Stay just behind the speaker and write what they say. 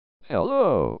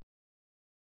Hello.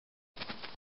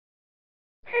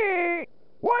 Hey,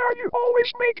 why are you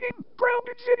always making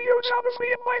grounded videos out of me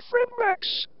and my friend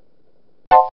Max?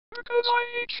 Because I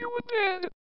hate you again.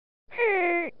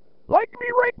 Hey, like me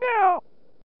right now.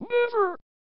 Never.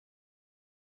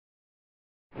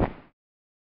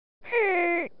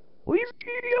 Hey, leave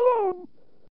Peedy alone.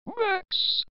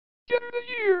 Max, get her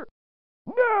here.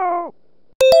 No.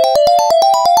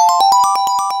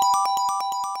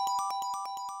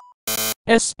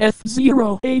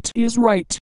 SF08 is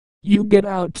right. You get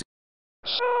out.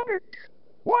 Sonic,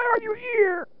 why are you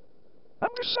here? And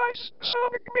besides,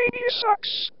 Sonic Mania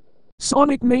sucks.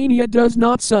 Sonic Mania does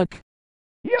not suck.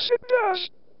 Yes, it does.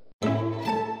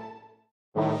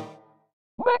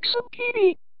 Max and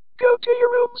Peedy, go to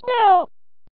your rooms now.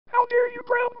 How dare you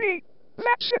ground me?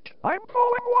 That's it. I'm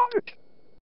calling Wabbit.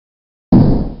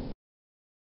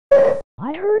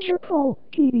 I heard your call,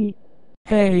 Peedy.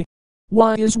 Hey,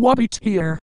 why is Wabbit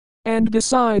here? And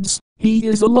besides, he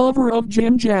is a lover of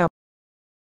Jam Jam.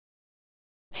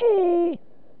 Hey,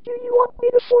 do you want me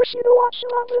to force you to watch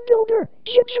Lava Builder,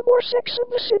 Jim Jam or Sex in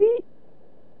the City?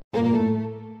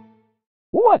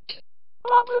 What?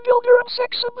 Lava Builder and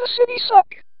Sex in the City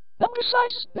suck. And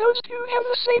besides, those two have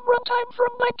the same runtime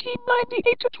from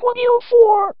 1998 to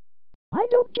 2004. I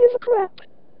don't give a crap.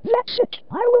 That's it.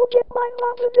 I will get my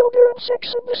Lava Builder and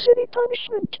Sex in the City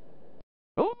punishment.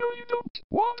 Oh no you don't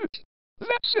want it.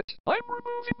 That's it. I'm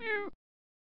removing you.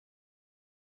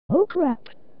 Oh crap.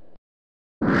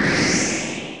 How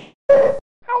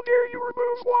dare you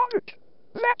remove Wabbit?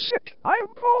 That's it. I'm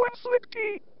calling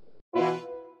Flicky.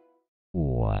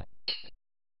 What?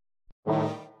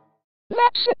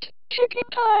 That's it. Kicking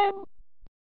time.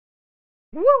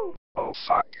 Woo. Oh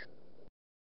fuck.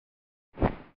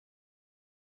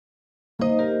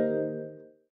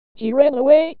 He ran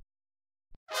away.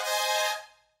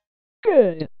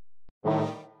 Good.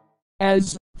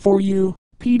 As for you,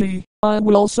 Peedy, I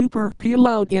will super peel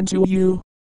out into you.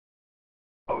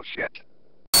 Oh shit.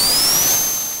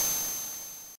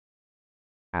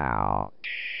 Ouch.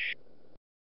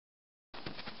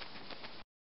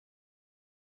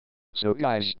 So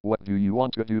guys, what do you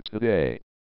want to do today?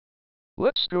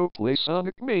 Let's go play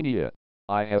Sonic Mania.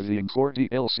 I have the Encore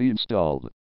DLC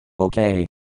installed. Okay.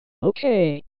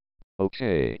 Okay.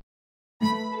 Okay.